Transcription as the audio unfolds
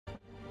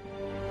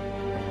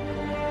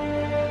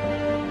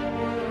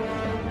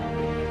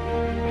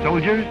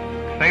soldiers,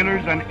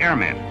 sailors, and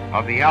airmen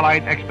of the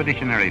Allied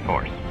Expeditionary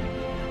Force.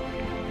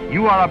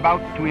 You are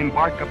about to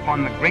embark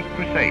upon the great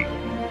crusade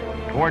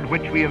toward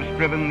which we have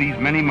striven these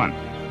many months.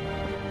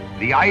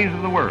 The eyes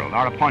of the world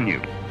are upon you.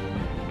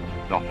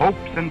 The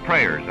hopes and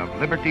prayers of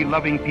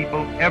liberty-loving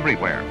people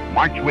everywhere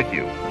march with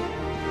you.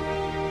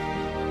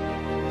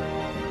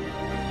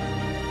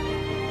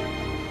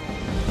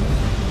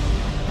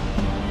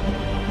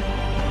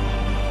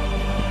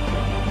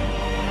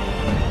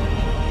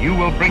 You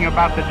will bring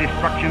about the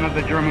destruction of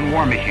the German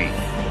war machine,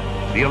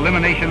 the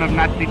elimination of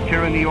Nazi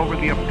tyranny over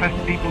the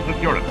oppressed peoples of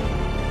Europe,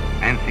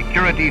 and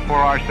security for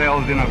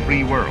ourselves in a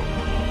free world.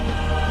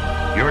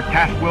 Your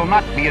task will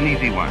not be an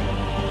easy one.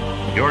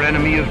 Your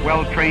enemy is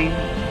well-trained,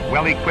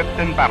 well-equipped,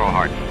 and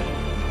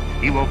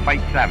battle-hardened. He will fight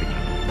savagely.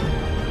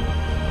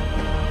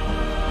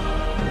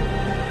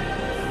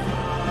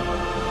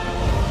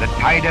 The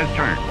tide has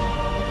turned.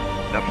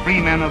 The free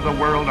men of the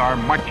world are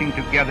marching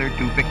together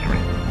to victory.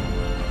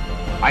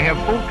 I have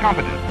full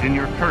confidence in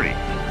your courage,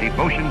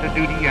 devotion to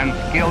duty, and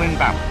skill in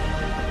battle.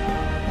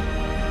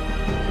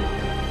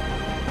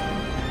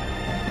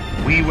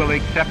 We will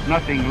accept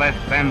nothing less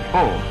than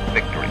full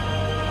victory.